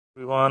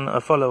Everyone, a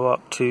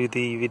follow-up to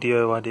the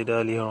video I did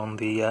earlier on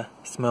the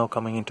smell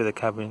coming into the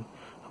cabin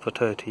of a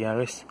Toyota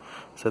Yaris.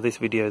 So this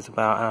video is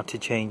about how to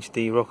change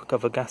the rocker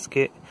cover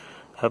gasket.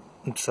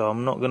 So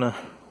I'm not going to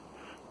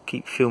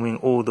keep filming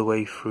all the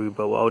way through,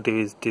 but what I'll do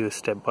is do a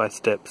step by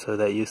step so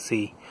that you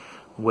see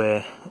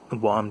what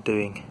I'm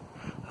doing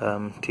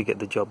to get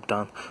the job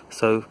done.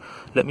 So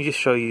let me just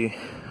show you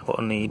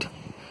what I need.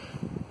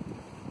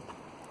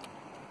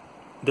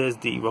 There's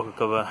the rocker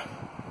cover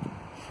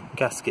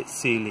gasket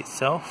seal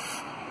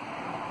itself.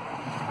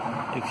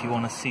 If you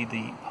want to see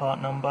the part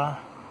number,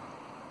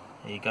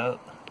 there you go.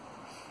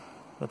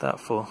 Got that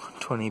for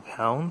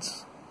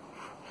 £20.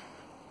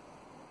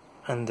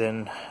 And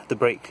then the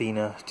brake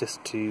cleaner,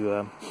 just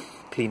to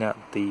clean out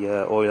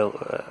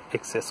the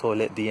excess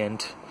oil at the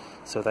end,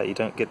 so that you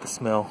don't get the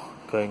smell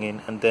going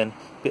in. And then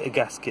a bit of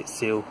gasket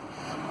seal,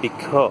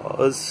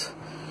 because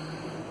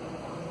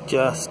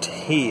just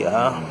here,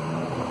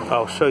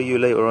 I'll show you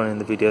later on in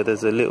the video,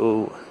 there's a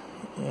little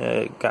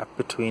gap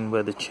between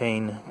where the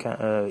chain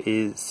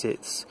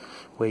sits,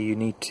 where you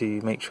need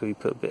to make sure you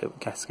put a bit of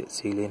gasket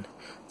seal in,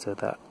 so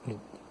that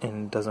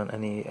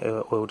any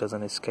oil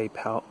doesn't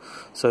escape out.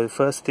 So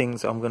first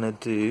things I'm going to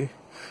do,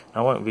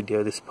 I won't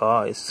video this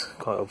part, it's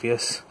quite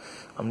obvious.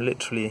 I'm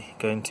literally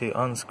going to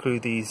unscrew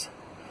these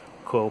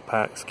coil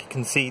packs. You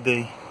can see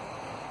the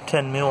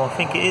 10mm, I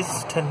think it is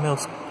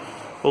 10mm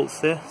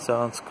bolts there, so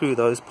I'll unscrew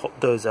those, pop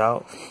those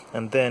out,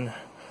 and then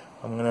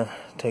I'm going to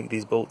take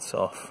these bolts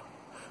off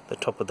the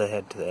top of the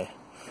head there.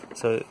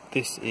 So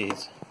this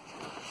is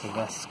the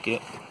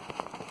gasket.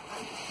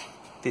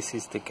 This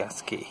is the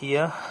gasket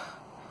here.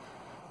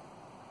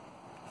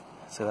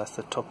 So that's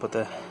the top of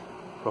the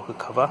rocker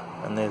cover,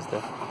 and there's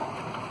the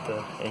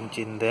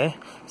engine there.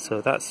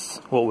 So that's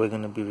what we're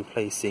going to be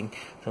replacing.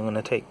 So I'm going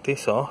to take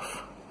this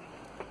off,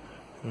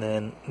 and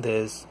then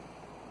there's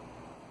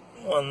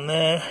one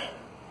there.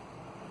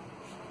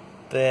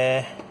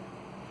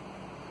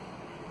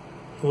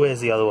 Where's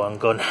the other one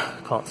gone?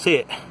 Can't see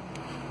it.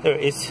 There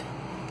it is,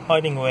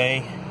 hiding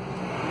away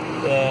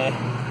there.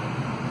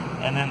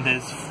 And then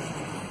there's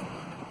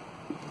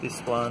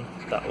this one,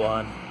 that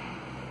one,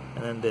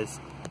 and then there's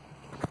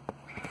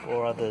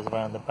 4 others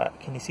around the back.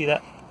 Can you see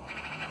that?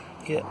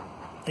 Yeah,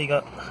 there you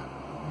go.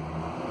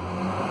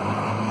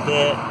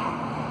 There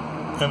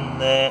and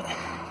there.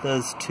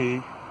 Those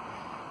 2,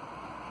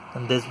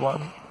 and there's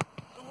one.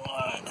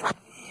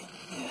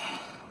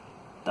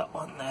 That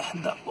one there,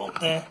 and that one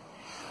there.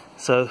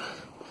 So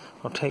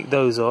I'll take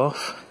those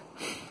off.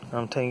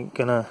 I'm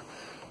gonna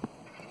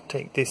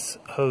take this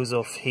hose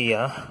off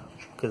here,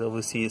 because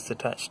obviously it's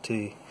attached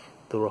to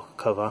the rocker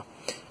cover,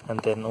 and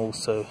then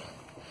also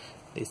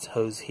this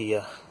hose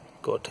here,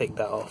 got to take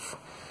that off.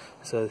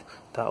 So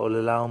that will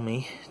allow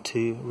me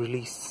to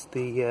release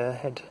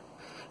the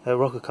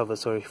rocker cover,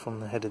 from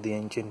the head of the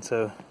engine.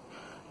 So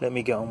let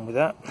me get on with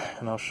that,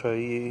 and I'll show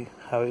you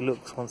how it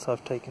looks once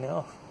I've taken it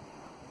off.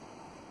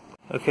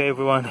 Okay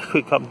everyone,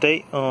 quick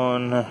update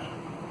on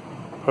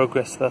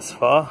progress thus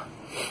far.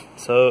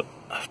 So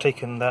I've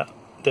taken that,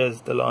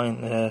 there's the line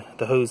there,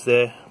 the hose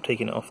there, I've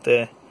taken it off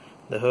there,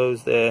 the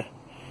hose there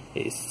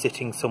is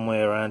sitting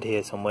somewhere around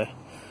here somewhere.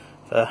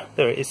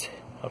 There it is,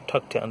 I've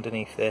tucked it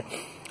underneath there,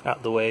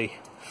 out the way.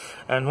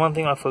 And one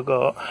thing I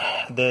forgot,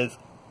 there's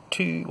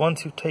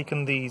once you've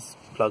taken these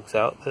plugs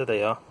out, there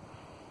they are,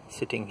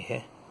 sitting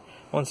here.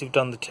 Once you've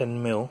done the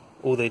 10mm,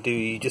 all they do,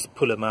 you just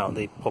pull them out,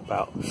 they pop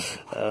out.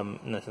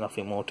 There's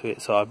nothing more to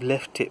it. So I've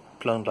left it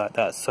plugged like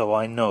that, so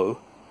I know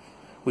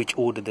which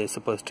order they're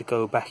supposed to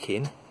go back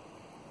in.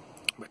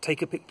 But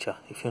take a picture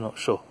if you're not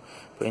sure.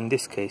 But in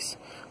this case,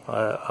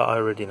 I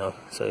already know,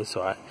 so it's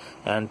alright.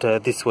 And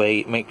this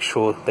way, make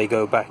sure they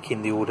go back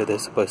in the order they're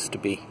supposed to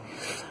be.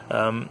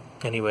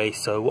 Anyway,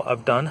 so what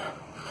I've done,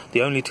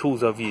 the only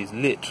tools I've used,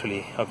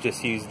 literally, I've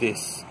just used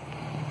this.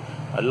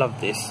 I love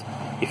this.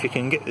 If you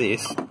can get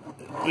this,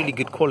 really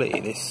good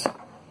quality, this.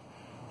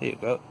 There you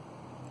go.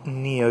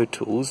 Neo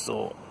tools,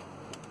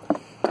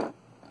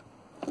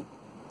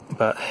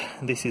 but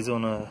this is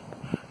on a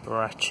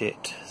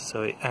ratchet,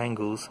 so it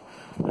angles,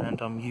 and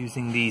I'm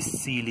using these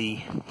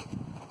Sealy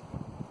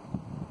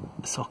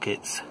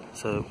sockets,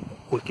 so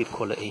wicked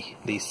quality,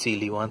 these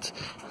Sealy ones.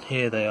 And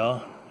here they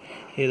are,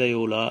 here they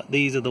all are.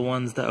 These are the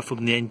ones that are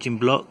from the engine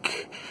block,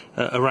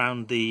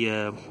 around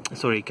the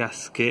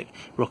gasket,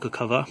 rocker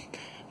cover,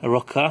 a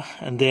rocker,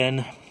 and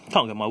then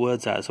can't get my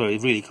words out, sorry,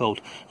 it's really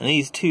cold. And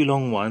these 2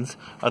 long ones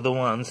are the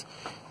ones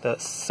that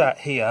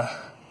sat here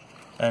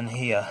and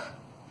here.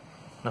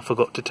 And I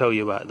forgot to tell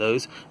you about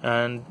those,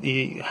 and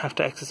you have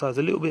to exercise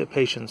a little bit of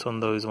patience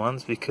on those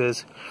ones,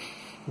 because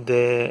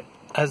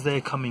as they're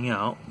coming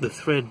out, the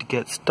thread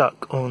gets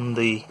stuck on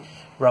the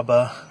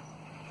rubber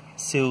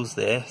seals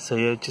there, so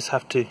you just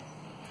have to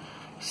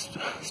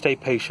stay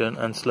patient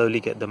and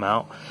slowly get them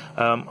out.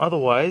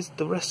 Otherwise,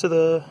 the rest of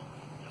the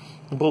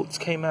bolts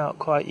came out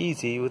quite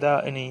easy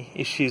without any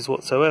issues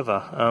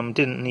whatsoever.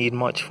 Didn't need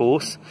much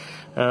force,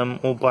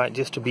 albeit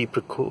just to be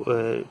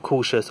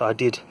cautious, I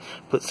did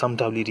put some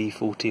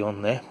WD-40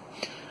 on there.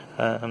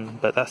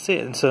 But that's it.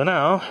 And so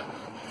now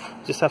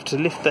just have to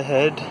lift the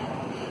head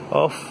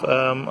off.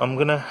 I'm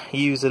gonna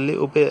use a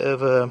little bit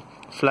of a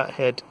flat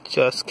head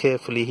just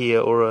carefully here,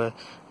 or a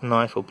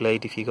knife or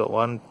blade if you got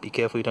one. Be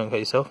careful you don't cut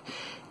yourself,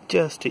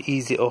 just to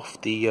ease it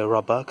off the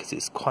rubber because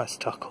it's quite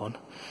stuck on.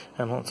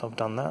 And once I've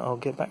done that, I'll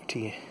get back to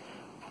you.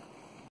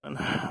 And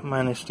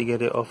managed to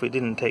get it off. It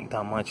didn't take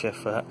that much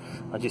effort.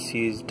 I just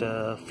used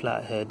a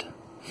flathead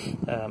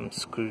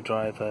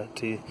screwdriver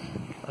to,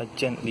 I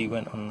gently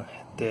went on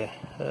there,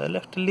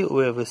 left a little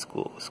bit of a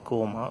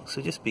score mark,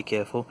 so just be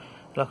careful.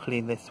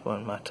 Luckily this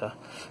won't matter.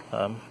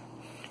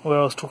 Where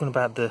I was talking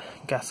about the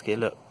gasket,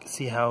 look,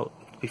 see how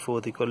before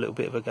they got a little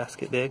bit of a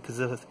gasket there, because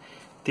of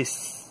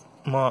this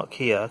mark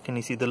here. Can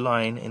you see the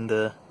line in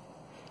the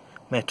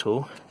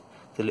metal,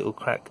 the little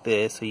crack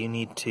there? So you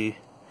need to,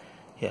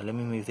 yeah, let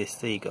me move this,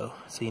 there you go.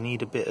 So you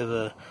need a bit of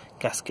a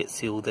gasket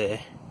seal there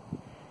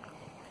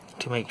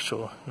to make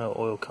sure no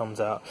oil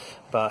comes out.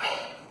 But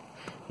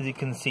as you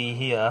can see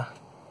here,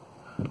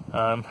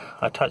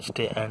 I touched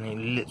it and it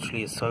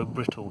literally is so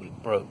brittle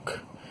it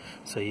broke.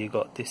 So you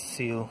got this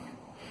seal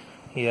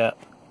here,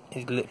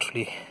 it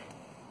literally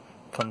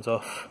comes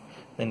off.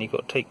 Then you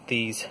got to take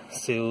these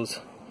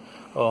seals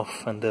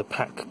off, and the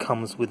pack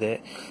comes with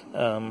it.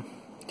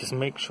 Just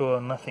make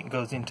sure nothing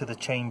goes into the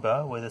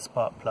chamber where the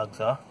spark plugs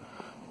are.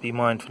 Be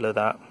mindful of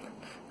that.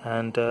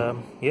 And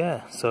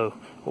yeah, so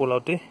all I'll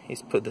do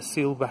is put the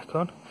seal back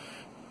on.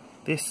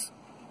 This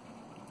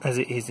as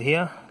it is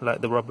here,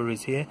 like the rubber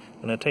is here.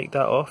 I'm going to take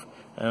that off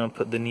and I'll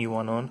put the new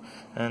one on,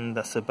 and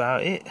that's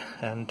about it.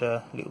 And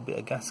a little bit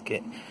of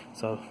gasket,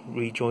 so I'll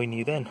rejoin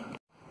you then.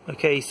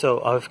 Okay,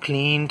 so I've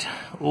cleaned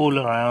all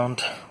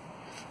around,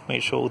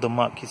 make sure all the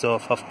muck is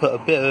off. I've put a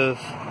bit of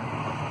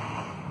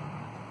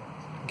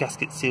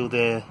gasket seal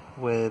there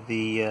where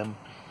the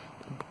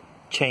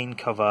chain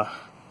cover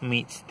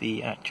meets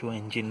the actual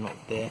engine nut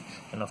there,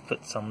 and I've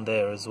put some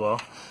there as well,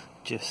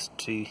 just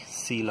to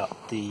seal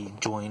up the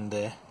join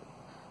there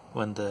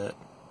when the,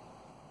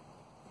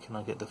 can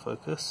I get the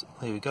focus?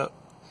 There we go.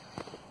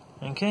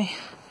 Okay,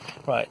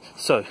 right,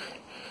 so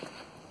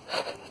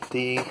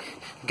the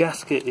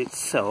gasket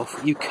itself,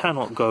 you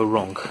cannot go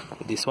wrong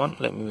with this one.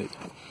 Let me move.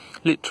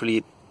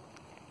 Literally,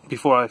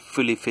 before I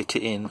fully fit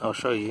it in, I'll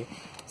show you.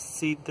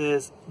 See,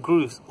 there's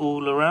grooves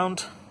all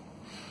around,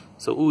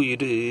 so all you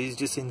do is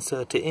just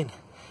insert it in.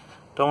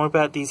 Don't worry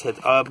about these heads.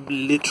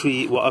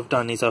 Literally what I've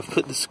done is I've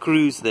put the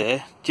screws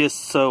there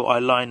just so I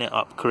line it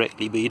up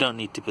correctly, but you don't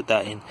need to put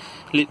that in.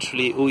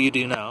 Literally all you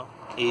do now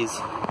is,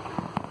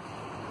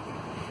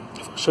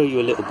 if I show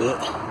you a little bit,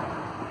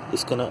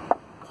 just gonna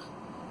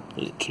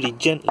literally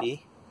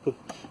gently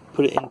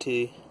put it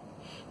into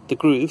the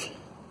groove,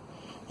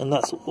 and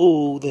that's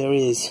all there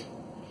is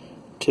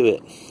to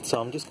it. So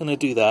I'm just going to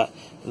do that,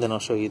 and then I'll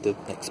show you the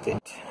next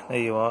bit. There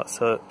you are.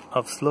 So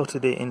I've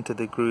slotted it into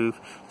the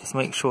groove. Just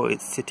make sure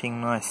it's sitting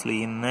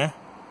nicely in there.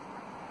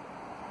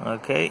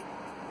 Okay,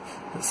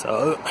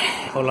 so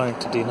all I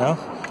need to do now,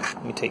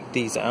 let me take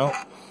these out.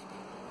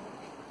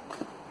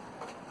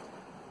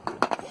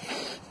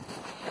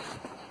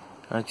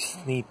 I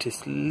just need to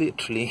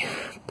literally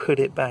put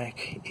it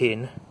back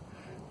in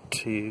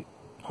to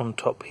on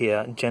top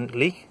here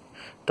gently.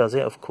 Does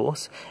it, of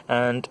course.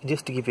 And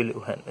just to give you a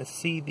little hint, let's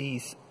see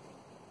these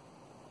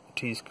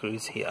two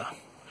screws here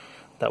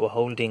that were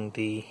holding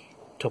the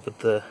top of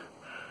the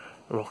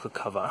rocker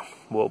cover.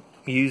 Well,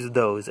 use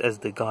those as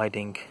the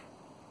guiding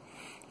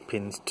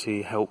pins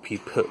to help you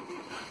put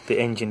the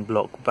engine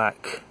block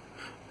back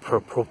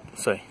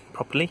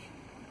properly.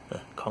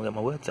 Can't get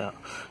my words out.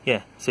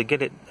 Yeah, so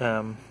get it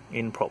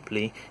in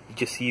properly. You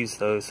just use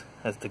those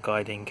as the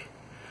guiding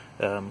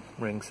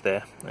rings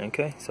there.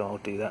 Okay, so I'll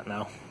do that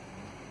now.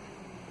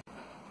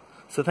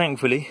 So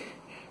thankfully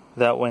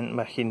that went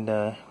back in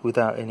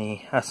without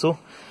any hassle.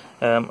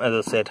 As I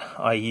said,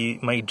 I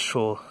made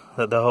sure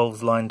that the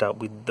holes lined up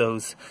with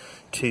those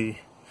two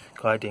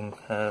guiding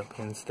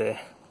pins there,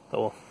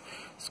 or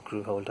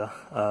screw holder,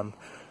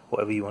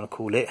 whatever you want to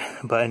call it.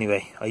 But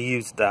anyway, I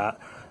used that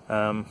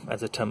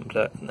as a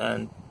template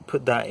and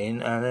put that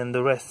in, and then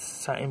the rest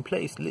sat in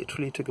place.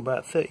 Literally took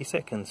about 30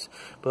 seconds.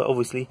 But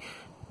obviously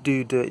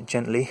do it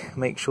gently,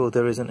 make sure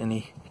there isn't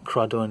any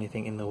crud or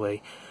anything in the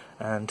way,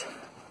 and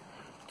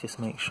just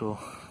make sure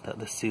that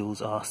the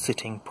seals are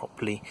sitting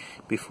properly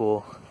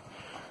before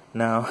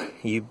now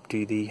you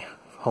do the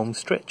home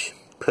stretch.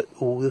 Put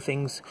all the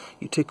things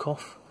you took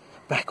off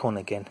back on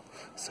again.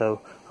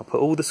 So I'll put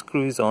all the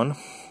screws on.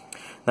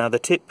 Now the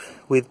tip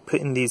with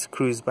putting these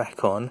screws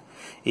back on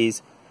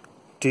is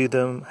do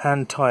them,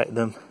 hand tighten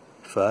them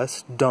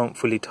first. Don't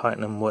fully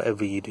tighten them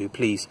whatever you do,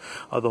 please.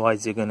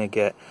 Otherwise you're going to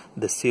get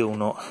the seal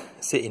not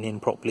sitting in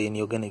properly and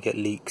you're going to get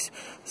leaks.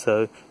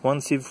 So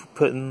once you've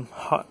put them,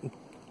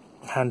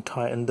 hand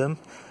tighten them.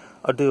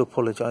 I do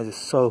apologise, it's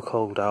so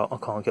cold out, I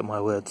can't get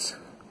my words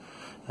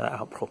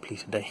out properly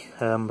today.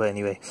 But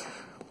anyway,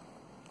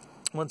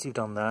 once you've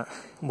done that,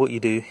 what you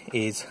do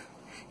is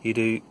you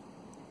do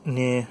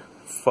near,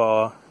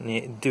 far,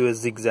 near, do a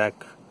zigzag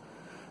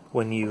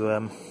when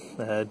you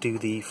do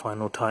the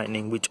final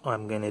tightening, which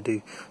I'm going to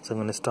do. So I'm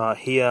going to start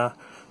here,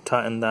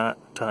 tighten that,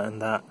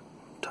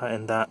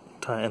 tighten that,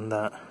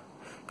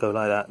 go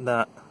like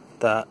that,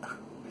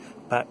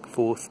 back,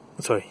 forth,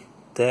 sorry,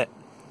 there,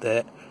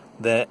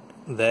 like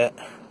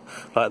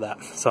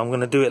that. So I'm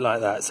going to do it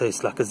like that, so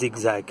it's like a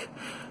zigzag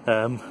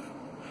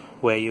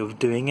way of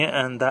doing it,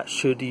 and that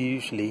should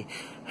usually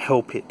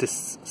help it to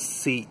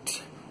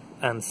seat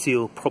and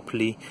seal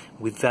properly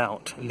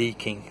without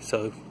leaking.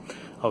 So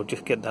I'll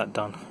just get that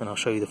done and I'll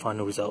show you the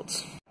final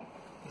results.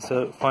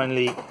 So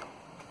finally,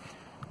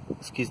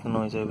 excuse the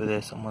noise over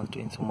there, someone's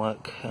doing some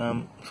work.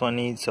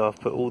 So I've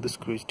put all the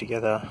screws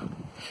together,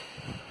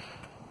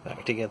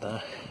 back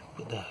together,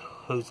 put the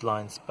hose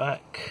lines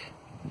back,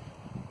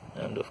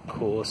 and of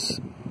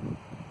course,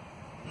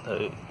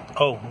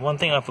 oh, one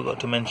thing I forgot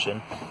to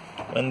mention,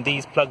 when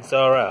these plugs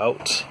are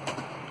out,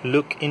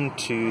 look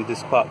into the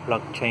spark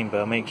plug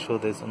chamber, make sure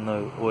there's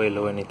no oil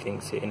or anything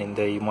sitting in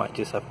there. You might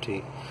just have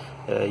to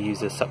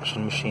use a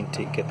suction machine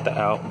to get that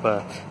out,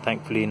 but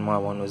thankfully in my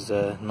one was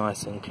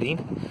nice and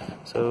clean.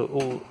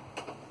 So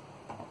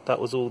that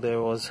was all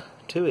there was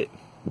to it,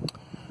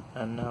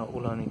 and now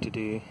all I need to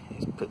do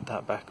is put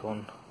that back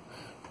on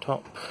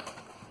top,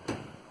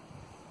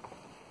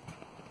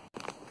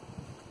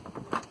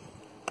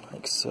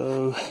 like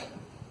so.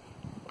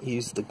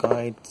 Use the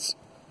guides.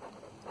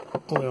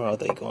 Where are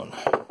they gone?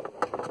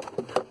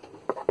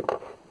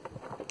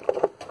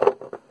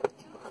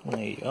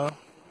 There you are.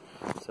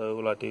 So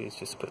all I do is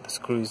just put the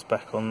screws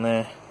back on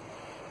there,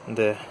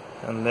 there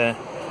and there,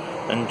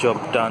 and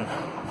job done.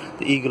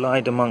 The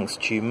eagle-eyed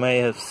amongst you may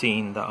have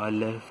seen that I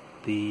left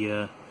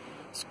the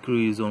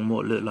screws on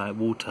what looked like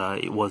water.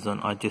 It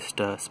wasn't. I just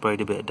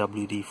sprayed a bit of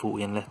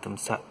WD-40 and left them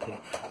sat there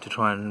to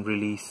try and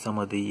release some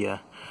of the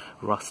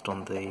rust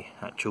on the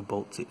actual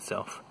bolts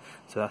itself.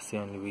 So that's the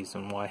only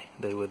reason why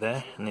they were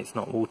there, and it's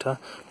not water.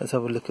 Let's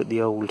have a look at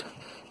the old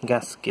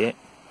gasket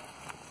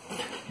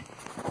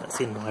that's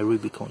in my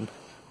Rubicon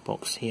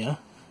box here,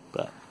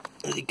 but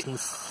as you can,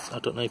 I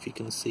don't know if you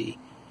can see,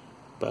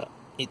 but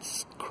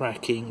it's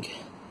cracking.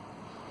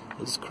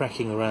 It's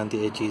cracking around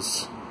the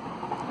edges.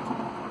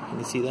 Can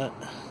you see that?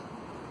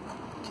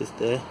 Just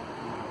there.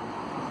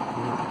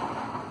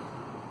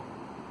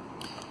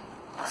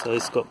 So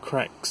it's got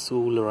cracks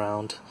all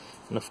around,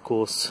 and of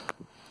course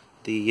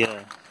the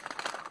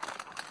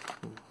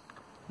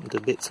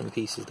bits and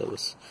pieces that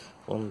was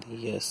on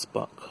the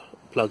spark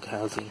plug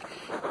housing,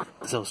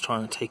 as I was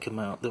trying to take them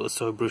out, they were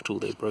so brittle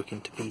they broke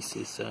into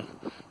pieces. So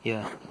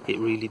yeah, it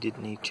really did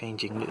need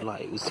changing. Looked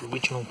like it was the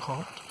original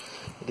part.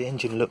 The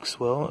engine looks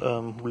well,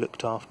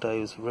 looked after. It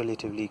was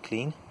relatively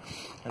clean,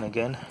 and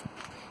again,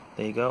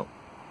 there you go,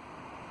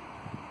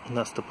 and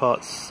that's the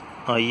parts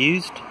I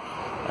used.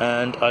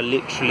 And I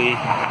literally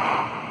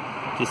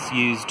just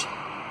used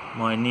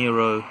my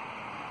Nero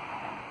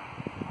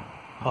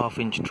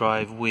 1/2-inch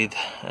drive with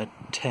a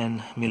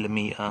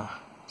 10mm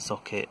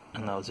socket,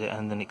 and that was it,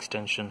 and an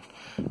extension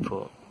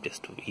for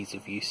just for ease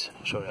of use.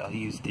 Sorry, I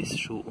used this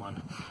short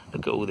one.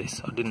 Look at all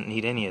this. I didn't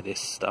need any of this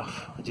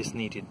stuff, I just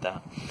needed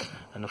that.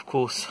 And of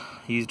course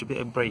I used a bit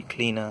of brake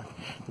cleaner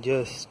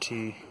just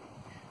to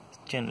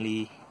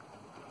gently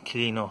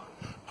clean off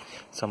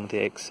some of the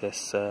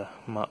excess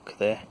muck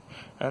there,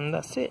 and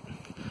that's it.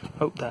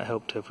 Hope that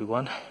helped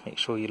everyone. Make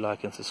sure you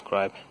like and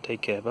subscribe.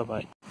 Take care, bye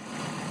bye.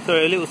 So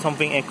a little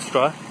something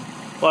extra.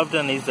 What I've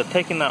done is I've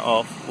taken that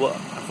off. What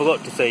I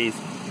forgot to say is,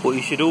 what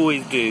you should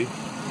always do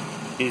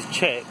is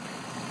check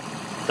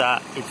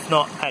that it's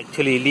not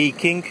actually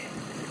leaking.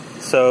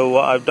 So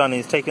what I've done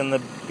is taken the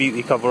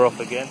beauty cover off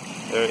again,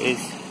 there it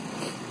is,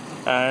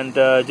 and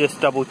just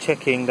double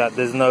checking that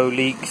there's no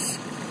leaks.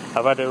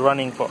 I've had it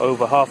running for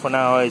over half an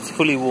hour, it's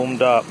fully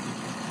warmed up,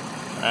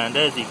 and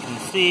as you can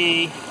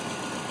see,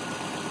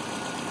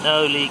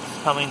 no leaks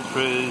coming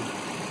through,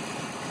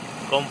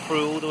 gone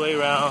through all the way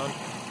around,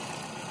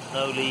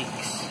 no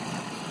leaks.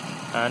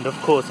 And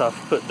of course I've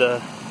put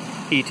the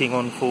heating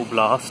on full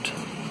blast.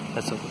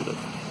 Let's have a look.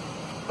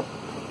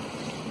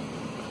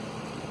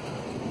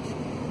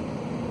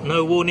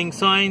 No warning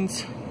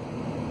signs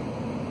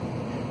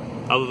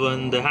other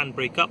than the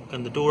handbrake up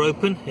and the door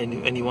open.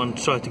 Anyone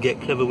tried to get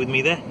clever with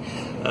me there,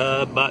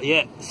 but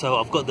yeah, so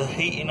I've got the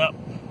heating up,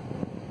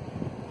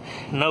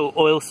 no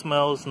oil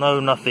smells,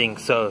 no nothing,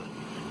 so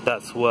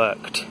that's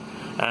worked.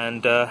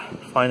 And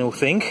final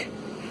thing,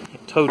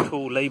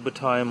 total labor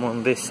time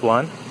on this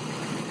one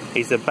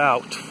is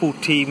about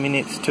 40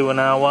 minutes to an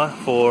hour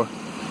for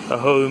a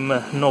home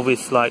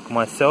novice like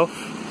myself,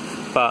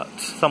 but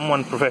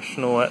someone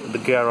professional at the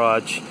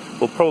garage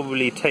will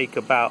probably take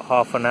about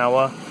half an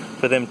hour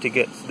for them to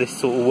get this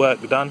sort of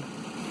work done.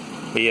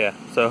 But yeah,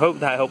 so I hope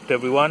that helped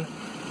everyone.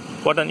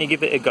 Why don't you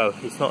give it a go?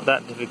 It's not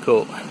that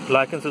difficult.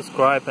 Like and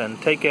subscribe,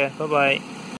 and take care. Bye bye.